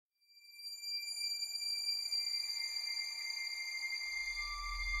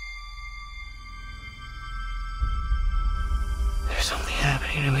something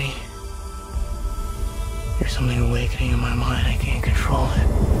happening to me. There's something awakening in my mind. I can't control it.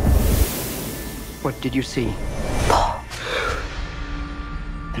 What did you see?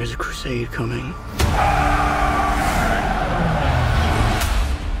 There's a crusade coming.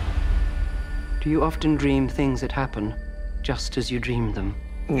 Do you often dream things that happen just as you dreamed them?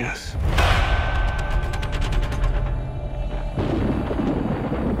 Yes.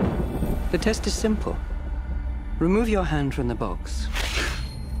 The test is simple. Remove your hand from the box,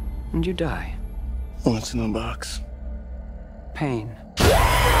 and you die. What's in the box? Pain.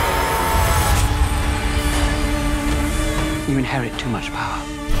 You inherit too much power.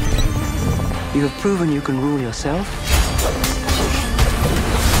 You have proven you can rule yourself.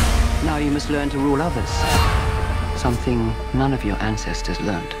 Now you must learn to rule others. Something none of your ancestors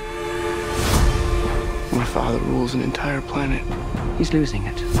learned. My father rules an entire planet. He's losing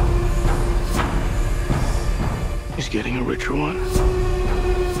it. He's getting a richer one.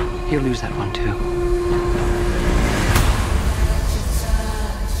 He'll lose that one too.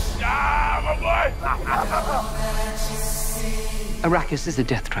 Arrakis is a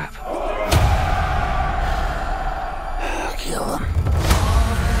death trap. I'll kill him.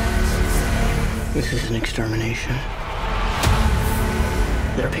 This is an extermination.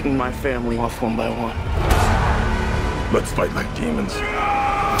 They're picking my family off one by one. Let's fight like demons.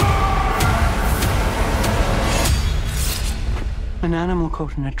 An animal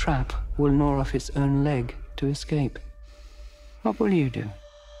caught in a trap will gnaw off its own leg to escape. What will you do?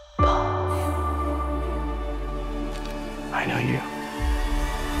 I know you.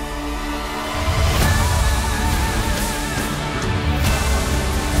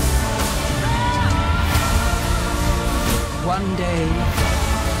 One day,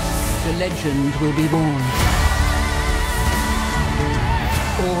 the legend will be born.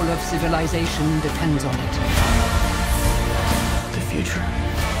 All of civilization depends on it. The future.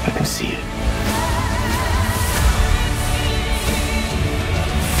 I can see it.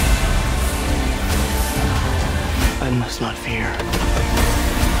 I must not fear.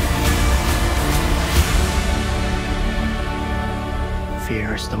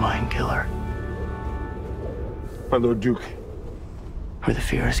 Fear is the mind killer. My Lord Duke. Where the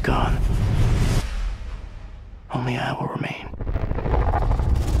fear is gone, only I will remain.